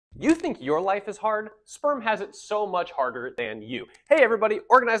You think your life is hard? Sperm has it so much harder than you. Hey everybody,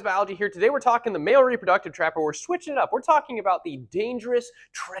 Organized Biology here. Today we're talking the male reproductive tract, but we're switching it up. We're talking about the dangerous,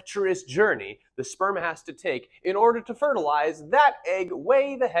 treacherous journey the sperm has to take in order to fertilize that egg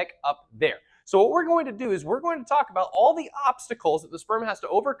way the heck up there. So what we're going to do is we're going to talk about all the obstacles that the sperm has to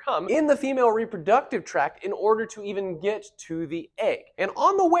overcome in the female reproductive tract in order to even get to the egg. And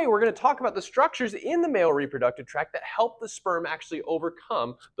on the way, we're going to talk about the structures in the male reproductive tract that help the sperm actually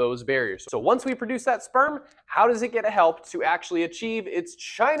overcome those barriers. So once we produce that sperm, how does it get help to actually achieve its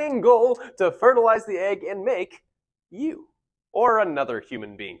shining goal to fertilize the egg and make you? Or another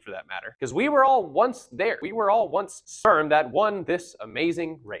human being for that matter. Because we were all once there. We were all once sperm that won this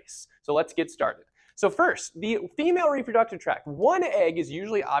amazing race. So let's get started. So first, the female reproductive tract. One egg is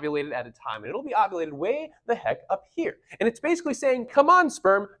usually ovulated at a time, and it'll be ovulated way the heck up here. And it's basically saying, come on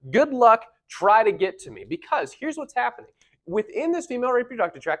sperm, good luck, try to get to me. Because here's what's happening. Within this female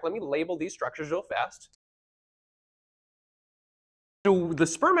reproductive tract, let me label these structures real fast. So the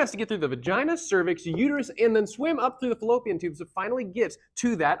sperm has to get through the vagina, cervix, uterus, and then swim up through the fallopian tubes to finally get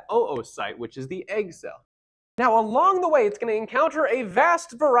to that oocyte, which is the egg cell. Now, along the way, it's going to encounter a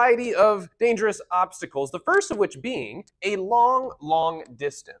vast variety of dangerous obstacles, the first of which being a long, long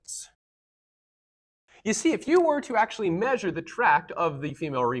distance. You see, if you were to actually measure the tract of the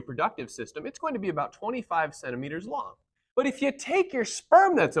female reproductive system, it's going to be about 25 centimeters long. But if you take your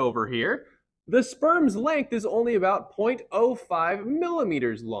sperm that's over here, the sperm's length is only about 0.05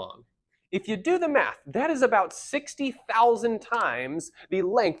 millimeters long. If you do the math, that is about 60,000 times the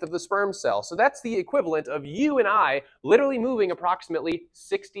length of the sperm cell. So that's the equivalent of you and I literally moving approximately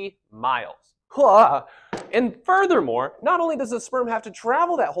 60 miles. And furthermore, not only does the sperm have to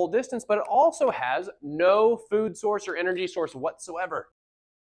travel that whole distance, but it also has no food source or energy source whatsoever.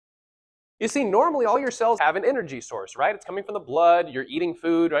 You see, normally all your cells have an energy source, right? It's coming from the blood, you're eating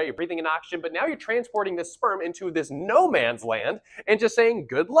food, right? You're breathing in oxygen, but now you're transporting this sperm into this no man's land and just saying,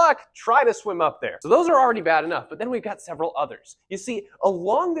 good luck, try to swim up there. So those are already bad enough, but then we've got several others. You see,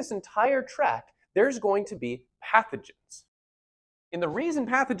 along this entire tract, there's going to be pathogens. And the reason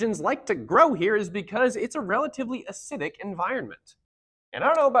pathogens like to grow here is because it's a relatively acidic environment. And I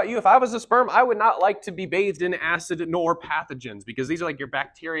don't know about you, if I was a sperm, I would not like to be bathed in acid nor pathogens because these are like your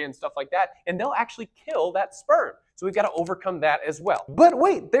bacteria and stuff like that, and they'll actually kill that sperm. So we've got to overcome that as well. But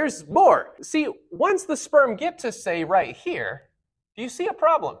wait, there's more. See, once the sperm get to, say, right here, do you see a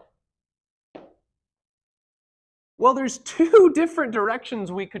problem? Well, there's two different directions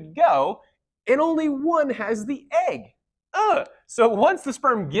we could go, and only one has the egg. So once the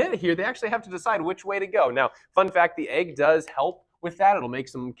sperm get here, they actually have to decide which way to go. Now, fun fact, the egg does help with that. It'll make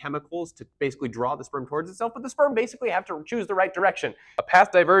some chemicals to basically draw the sperm towards itself, but the sperm basically have to choose the right direction. A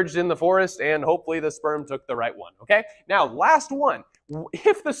path diverged in the forest, and hopefully the sperm took the right one, okay? Now, last one.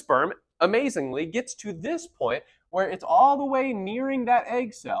 If the sperm, amazingly, gets to this point where it's all the way nearing that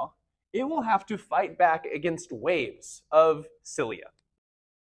egg cell, it will have to fight back against waves of cilia.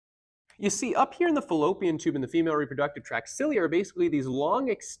 You see, up here in the fallopian tube in the female reproductive tract, cilia are basically these long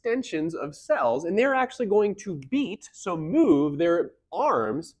extensions of cells, and they're actually going to beat, so move their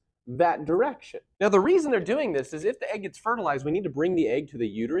arms that direction. Now, the reason they're doing this is if the egg gets fertilized, we need to bring the egg to the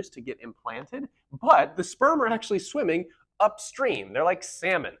uterus to get implanted, but the sperm are actually swimming upstream. They're like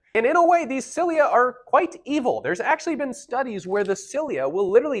salmon. And in a way, these cilia are quite evil. There's actually been studies where the cilia will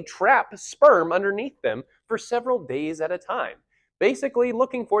literally trap sperm underneath them for several days at a time, basically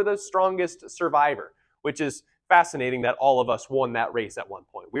looking for the strongest survivor, which is fascinating that all of us won that race at one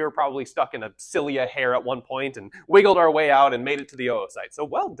point. We were probably stuck in a cilia hair at one point and wiggled our way out and made it to the oocyte. So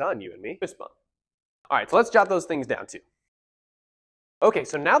well done, you and me. Fist bump. All right, so let's jot those things down too. Okay,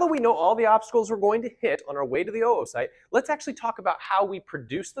 so now that we know all the obstacles we're going to hit on our way to the oocyte, let's actually talk about how we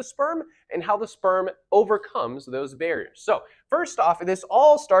produce the sperm and how the sperm overcomes those barriers. So first off, this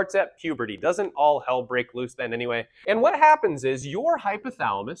all starts at puberty. Doesn't all hell break loose then anyway? And what happens is your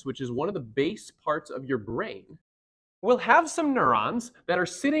hypothalamus, which is one of the base parts of your brain, will have some neurons that are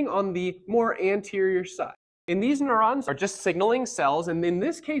sitting on the more anterior side. And these neurons are just signaling cells, and in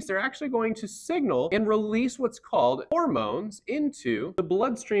this case, they're actually going to signal and release what's called hormones into the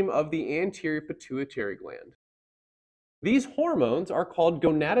bloodstream of the anterior pituitary gland. These hormones are called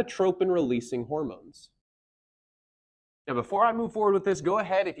gonadotropin-releasing hormones. Now, before I move forward with this, go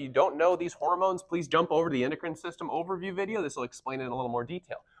ahead. If you don't know these hormones, please jump over to the endocrine system overview video. This will explain it in a little more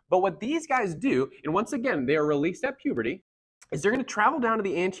detail. But what these guys do, and once again, they are released at puberty, is they're going to travel down to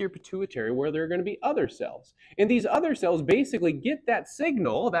the anterior pituitary where there are going to be other cells. And these other cells basically get that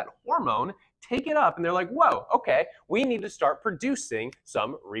signal, that hormone, take it up, and they're like, whoa, okay, we need to start producing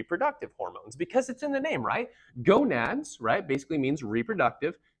some reproductive hormones because it's in the name, right? Gonads, right, basically means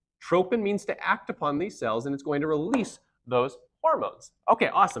reproductive. Tropin means to act upon these cells, and it's going to release those hormones. Okay,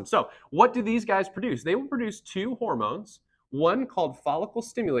 awesome. So what do these guys produce? They will produce two hormones, one called follicle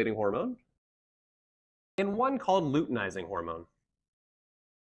stimulating hormone and one called luteinizing hormone.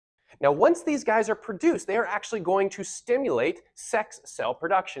 Now, once these guys are produced, they are actually going to stimulate sex cell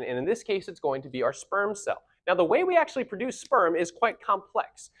production, and in this case, it's going to be our sperm cell. Now, the way we actually produce sperm is quite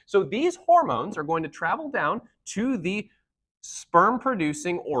complex. So these hormones are going to travel down to the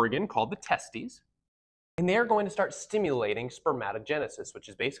sperm-producing organ called the testes, and they are going to start stimulating spermatogenesis, which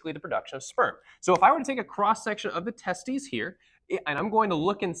is basically the production of sperm. So if I were to take a cross-section of the testes here, and I'm going to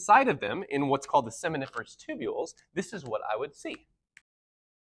look inside of them in what's called the seminiferous tubules, this is what I would see.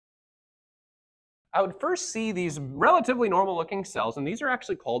 I would first see these relatively normal-looking cells, and these are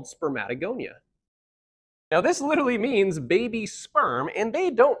actually called spermatogonia. Now, this literally means baby sperm, and they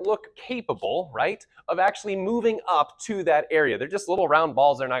don't look capable, right, of actually moving up to that area. They're just little round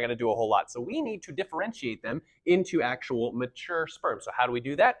balls. They're not going to do a whole lot. So we need to differentiate them into actual mature sperm. So how do we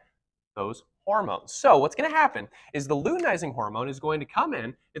do that? Those hormones. So what's going to happen is the luteinizing hormone is going to come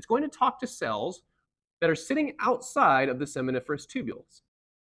in. It's going to talk to cells that are sitting outside of the seminiferous tubules.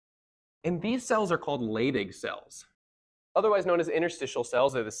 And these cells are called Leydig cells, otherwise known as interstitial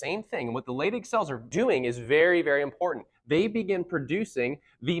cells. They're the same thing. And what the Leydig cells are doing is very, very important. They begin producing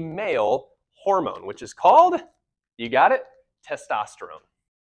the male hormone, which is called, you got it, testosterone.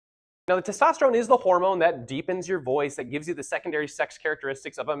 Now, the testosterone is the hormone that deepens your voice, that gives you the secondary sex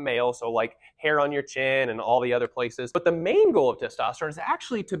characteristics of a male, so like hair on your chin and all the other places. But the main goal of testosterone is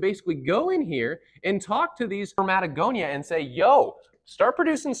actually to basically go in here and talk to these spermatogonia and say, yo, start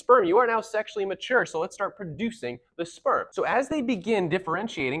producing sperm. You are now sexually mature, so let's start producing the sperm. So as they begin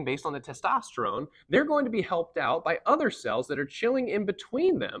differentiating based on the testosterone, they're going to be helped out by other cells that are chilling in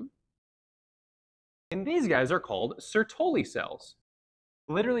between them. And these guys are called Sertoli cells,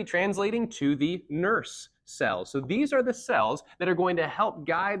 literally translating to the nurse cells. So these are the cells that are going to help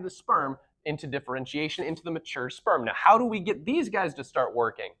guide the sperm into differentiation, into the mature sperm. Now, how do we get these guys to start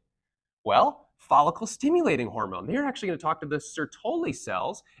working? Well, follicle stimulating hormone. They're actually going to talk to the Sertoli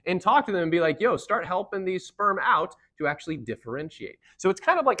cells and talk to them and be like, yo, start helping these sperm out to actually differentiate. So it's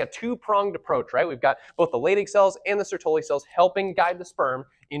kind of like a two-pronged approach, right? We've got both the Leydig cells and the Sertoli cells helping guide the sperm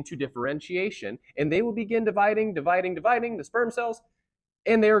into differentiation, and they will begin dividing the sperm cells,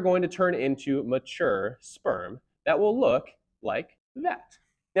 and they are going to turn into mature sperm that will look like that.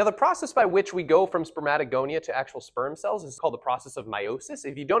 Now, the process by which we go from spermatogonia to actual sperm cells is called the process of meiosis.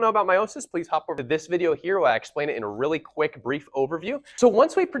 If you don't know about meiosis, please hop over to this video here where I explain it in a really quick, brief overview. So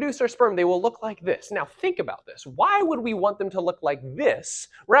once we produce our sperm, they will look like this. Now, think about this. Why would we want them to look like this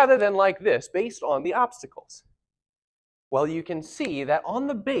rather than like this based on the obstacles? Well, you can see that on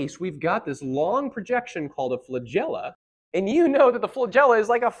the base, we've got this long projection called a flagella. And you know that the flagella is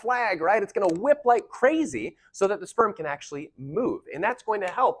like a flag, right? It's going to whip like crazy so that the sperm can actually move. And that's going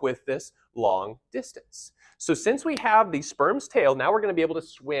to help with this long distance. So since we have the sperm's tail, now we're going to be able to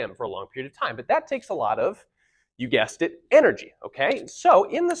swim for a long period of time. But that takes a lot of, you guessed it, energy, okay? So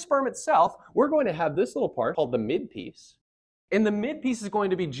in the sperm itself, we're going to have this little part called the midpiece. And the midpiece is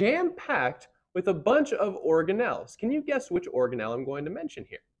going to be jam-packed with a bunch of organelles. Can you guess which organelle I'm going to mention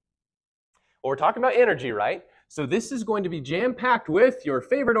here? Well, we're talking about energy, right? So this is going to be jam-packed with your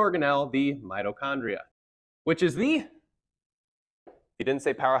favorite organelle, the mitochondria, which is the, if you didn't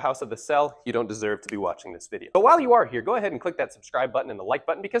say powerhouse of the cell, you don't deserve to be watching this video. But while you are here, go ahead and click that subscribe button and the like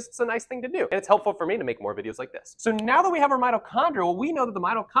button because it's a nice thing to do. And it's helpful for me to make more videos like this. So now that we have our mitochondria, well, we know that the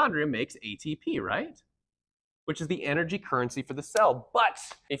mitochondria makes ATP, right? Which is the energy currency for the cell. But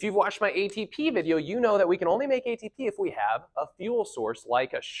if you've watched my ATP video, you know that we can only make ATP if we have a fuel source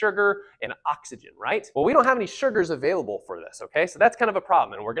like a sugar and oxygen, right? Well, we don't have any sugars available for this, okay? So that's kind of a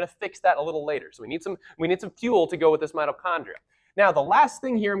problem, and we're gonna fix that a little later. So we need some fuel to go with this mitochondria. Now, the last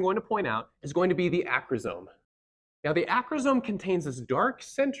thing here I'm going to point out is going to be the acrosome. Now, the acrosome contains this dark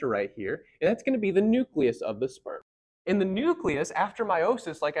center right here, and that's gonna be the nucleus of the sperm. And the nucleus, after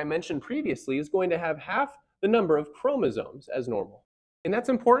meiosis, like I mentioned previously, is going to have half the number of chromosomes as normal. And that's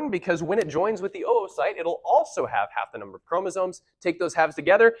important because when it joins with the oocyte, it'll also have half the number of chromosomes. Take those halves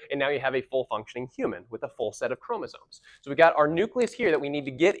together, and now you have a full functioning human with a full set of chromosomes. So we got our nucleus here that we need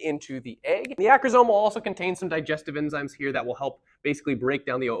to get into the egg. The acrosome will also contain some digestive enzymes here that will help basically break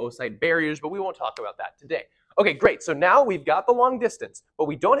down the oocyte barriers, but we won't talk about that today. Okay, great. So now we've got the long distance, but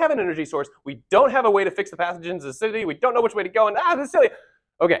we don't have an energy source. We don't have a way to fix the pathogen's acidity. We don't know which way to go, and this is silly.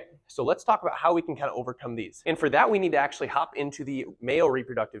 Okay, so let's talk about how we can kind of overcome these. And for that, we need to actually hop into the male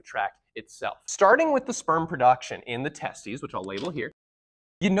reproductive tract itself. Starting with the sperm production in the testes, which I'll label here.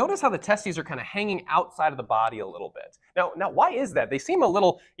 You notice how the testes are kind of hanging outside of the body a little bit. Now, why is that? They seem a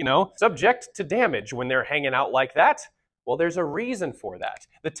little, subject to damage when they're hanging out like that. Well, there's a reason for that.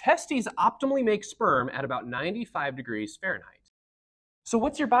 The testes optimally make sperm at about 95 degrees Fahrenheit. So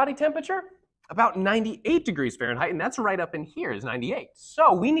what's your body temperature? About 98 degrees Fahrenheit, and that's right up in here is 98.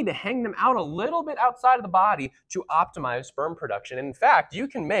 So we need to hang them out a little bit outside of the body to optimize sperm production. And in fact, you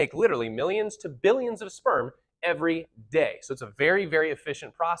can make literally millions to billions of sperm every day. So it's a very, very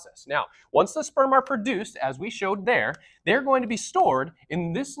efficient process. Now, once the sperm are produced, as we showed there, they're going to be stored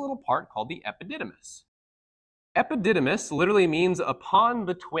in this little part called the epididymis. Epididymis literally means upon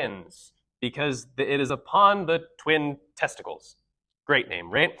the twins, because it is upon the twin testicles. Great name,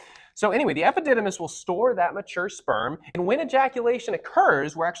 right? So anyway, the epididymis will store that mature sperm, and when ejaculation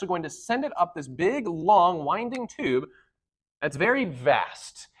occurs, we're actually going to send it up this big, long, winding tube that's very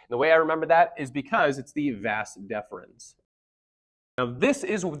vast. And the way I remember that is because it's the vas deferens. Now, this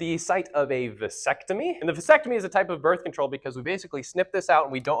is the site of a vasectomy, and the vasectomy is a type of birth control because we basically snip this out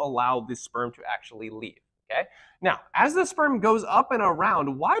and we don't allow the sperm to actually leave. Okay? Now, as the sperm goes up and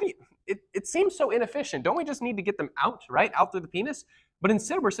around, it seems so inefficient. Don't we just need to get them out, right? Out through the penis? But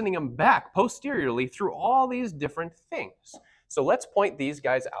instead, we're sending them back posteriorly through all these different things. So let's point these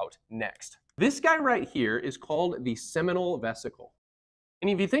guys out next. This guy right here is called the seminal vesicle.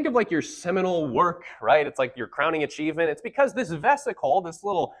 And if you think of like your seminal work, right? It's like your crowning achievement. It's because this vesicle, this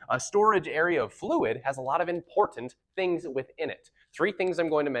little storage area of fluid, has a lot of important things within it. 3 things I'm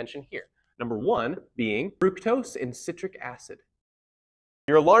going to mention here. Number 1 being fructose and citric acid.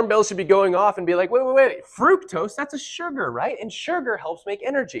 Your alarm bell should be going off and be like, wait, fructose, that's a sugar, right? And sugar helps make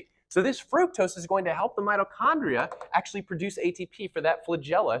energy. So this fructose is going to help the mitochondria actually produce ATP for that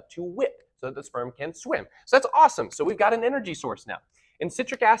flagella to whip so that the sperm can swim. So that's awesome. So we've got an energy source now. And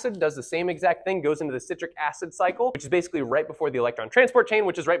citric acid does the same exact thing, goes into the citric acid cycle, which is basically right before the electron transport chain,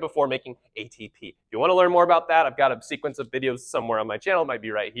 which is right before making ATP. If you want to learn more about that, I've got a sequence of videos somewhere on my channel. It might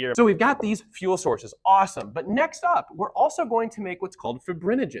be right here. So we've got these fuel sources. Awesome. But next up, we're also going to make what's called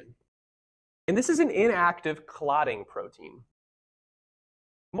fibrinogen. And this is an inactive clotting protein.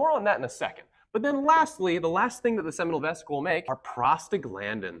 More on that in a second. But then lastly, the last thing that the seminal vesicle will make are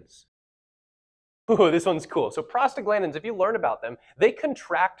prostaglandins. Ooh, this one's cool. So prostaglandins, if you learn about them, they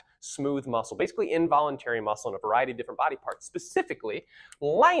contract smooth muscle, basically involuntary muscle in a variety of different body parts, specifically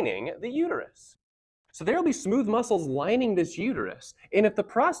lining the uterus. So there will be smooth muscles lining this uterus, and if the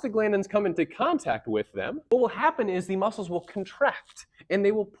prostaglandins come into contact with them, what will happen is the muscles will contract, and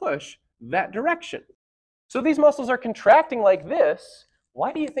they will push that direction. So these muscles are contracting like this.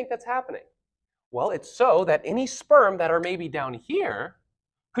 Why do you think that's happening? Well, it's so that any sperm that are maybe down here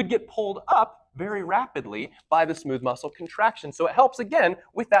could get pulled up very rapidly by the smooth muscle contraction. So it helps again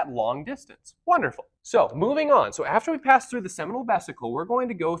with that long distance. Wonderful. So moving on. So after we pass through the seminal vesicle, we're going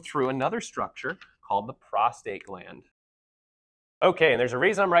to go through another structure called the prostate gland. Okay, and there's a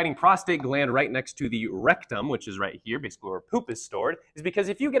reason I'm writing prostate gland right next to the rectum, which is right here, basically where poop is stored, is because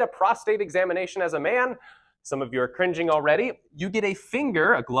if you get a prostate examination as a man, some of you are cringing already, you get a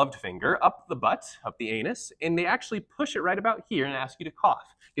finger, a gloved finger, up the butt, up the anus, and they actually push it right about here and ask you to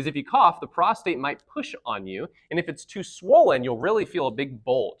cough. Because if you cough, the prostate might push on you, and if it's too swollen, you'll really feel a big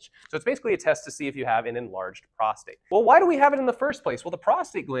bulge. So it's basically a test to see if you have an enlarged prostate. Well, why do we have it in the first place? Well, the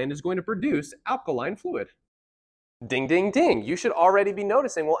prostate gland is going to produce alkaline fluid. Ding, ding, ding. You should already be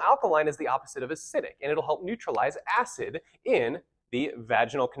noticing, well, alkaline is the opposite of acidic, and it'll help neutralize acid in the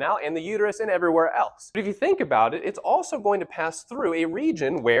vaginal canal and the uterus and everywhere else. But if you think about it, it's also going to pass through a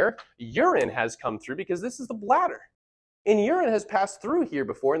region where urine has come through because this is the bladder. And urine has passed through here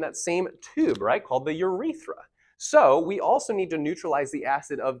before in that same tube, right, called the urethra. So we also need to neutralize the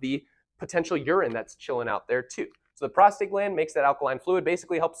acid of the potential urine that's chilling out there too. So the prostate gland makes that alkaline fluid,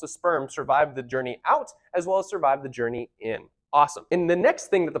 basically helps the sperm survive the journey out as well as survive the journey in. Awesome. And the next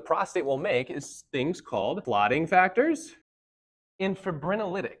thing that the prostate will make is things called clotting factors and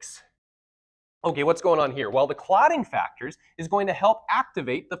fibrinolytics. Okay, what's going on here? Well, the clotting factors is going to help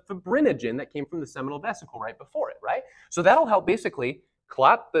activate the fibrinogen that came from the seminal vesicle right before it, right? So that'll help basically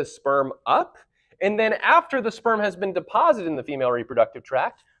clot the sperm up, and then after the sperm has been deposited in the female reproductive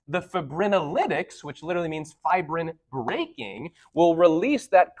tract, the fibrinolytics, which literally means fibrin breaking, will release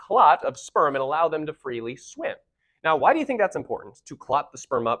that clot of sperm and allow them to freely swim. Now, why do you think that's important, to clot the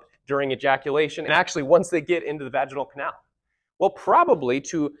sperm up during ejaculation and actually once they get into the vaginal canal? Well, probably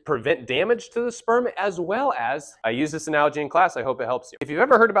to prevent damage to the sperm, as well as, I use this analogy in class, I hope it helps you. If you've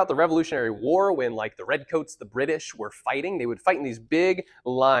ever heard about the Revolutionary War, when like the Redcoats, the British, were fighting, they would fight in these big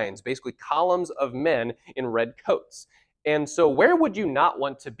lines, basically columns of men in red coats. And so where would you not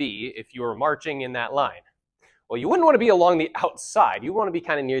want to be if you were marching in that line? Well, you wouldn't want to be along the outside. You want to be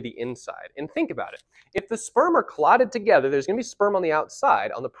kind of near the inside. And think about it. If the sperm are clotted together, there's going to be sperm on the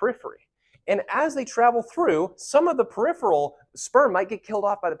outside, on the periphery. And as they travel through, some of the peripheral sperm might get killed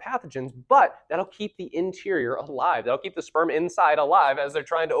off by the pathogens, but that'll keep the interior alive. That'll keep the sperm inside alive as they're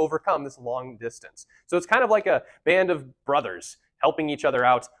trying to overcome this long distance. So it's kind of like a band of brothers helping each other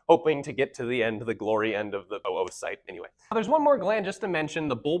out, hoping to get to the end, the glory end of the oocyte. Anyway, there's one more gland just to mention,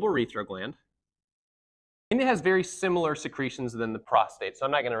 the bulbourethral gland. And it has very similar secretions than the prostate, so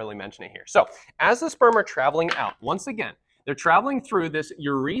I'm not going to really mention it here. So as the sperm are traveling out, once again, they're traveling through this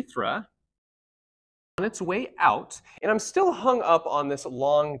urethra on its way out, and I'm still hung up on this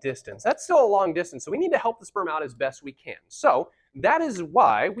long distance. That's still a long distance, so we need to help the sperm out as best we can. So that is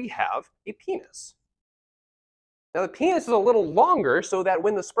why we have a penis. Now the penis is a little longer so that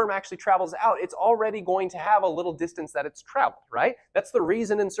when the sperm actually travels out, it's already going to have a little distance that it's traveled, right? That's the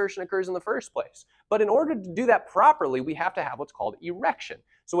reason insertion occurs in the first place. But in order to do that properly, we have to have what's called erection.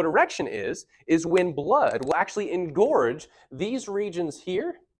 So what erection is when blood will actually engorge these regions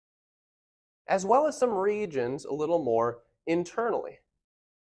here, as well as some regions a little more internally.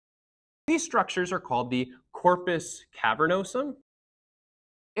 These structures are called the corpus cavernosum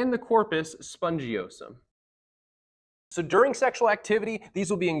and the corpus spongiosum. So during sexual activity, these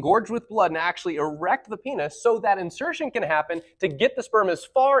will be engorged with blood and actually erect the penis so that insertion can happen to get the sperm as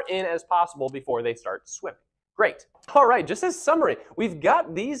far in as possible before they start swimming. Great. All right, just as summary, we've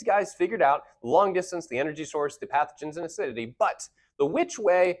got these guys figured out, long distance, the energy source, the pathogens and acidity, but the which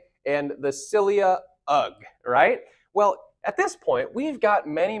way and the cilia, ugh, right? Well, at this point, we've got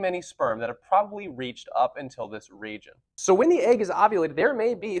many, many sperm that have probably reached up until this region. So when the egg is ovulated, there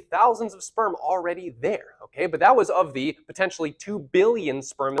may be thousands of sperm already there, okay? But that was of the potentially 2 billion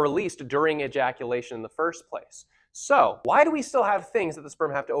sperm released during ejaculation in the first place. So why do we still have things that the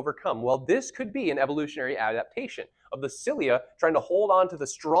sperm have to overcome? Well, this could be an evolutionary adaptation of the cilia trying to hold on to the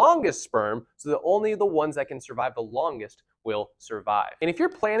strongest sperm so that only the ones that can survive the longest will survive. And if you're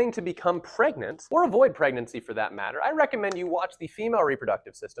planning to become pregnant, or avoid pregnancy for that matter, I recommend you watch the female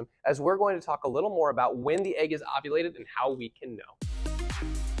reproductive system, as we're going to talk a little more about when the egg is ovulated and how we can know.